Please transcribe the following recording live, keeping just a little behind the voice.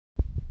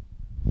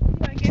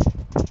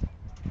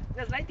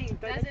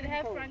Does it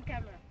have front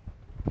camera?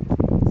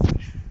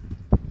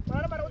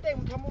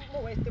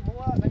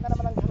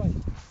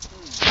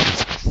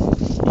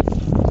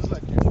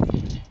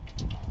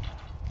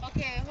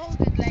 Okay, hold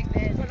it like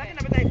that.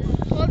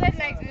 Hold it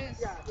like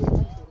this.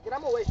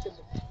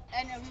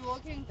 And we're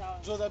walking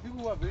down. So the people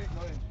who are very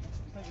ignorant.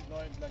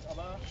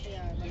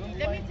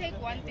 Let me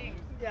take one thing.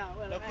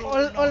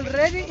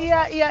 Already,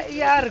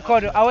 yeah,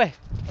 record. Away.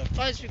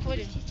 Oh, it's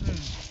recording.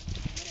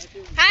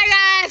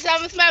 Hi guys,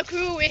 I'm with my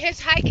crew. We're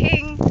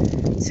hitchhiking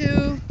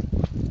to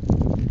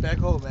Back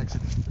home,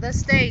 actually. the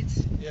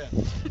States. Yeah.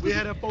 We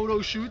had a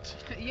photo shoot.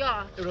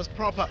 Yeah. It was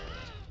proper.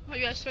 Oh,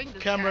 you are showing the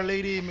Camera sky.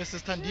 lady,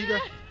 Mrs. Tandiga,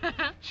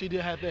 she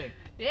did her thing.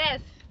 Yes.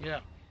 Yeah.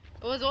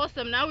 It was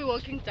awesome. Now we're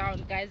walking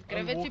down, guys. I'm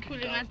Gravity walking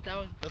pulling down. us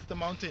down. That's the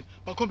mountain.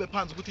 Bakombe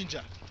Panz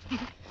Gutinja.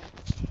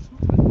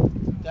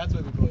 That's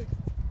where we're going.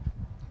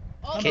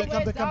 All Come the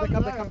back, way come back, down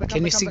come back, low. come back,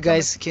 Can you see, come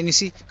guys? back. Can you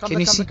see? Come Can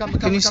you back, see? come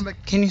back, Can you come see?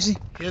 back. Can you see?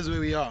 Here's where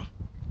we are.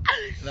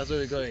 That's where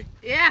we're going.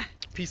 Yeah.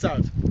 Peace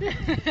out.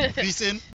 Peace in.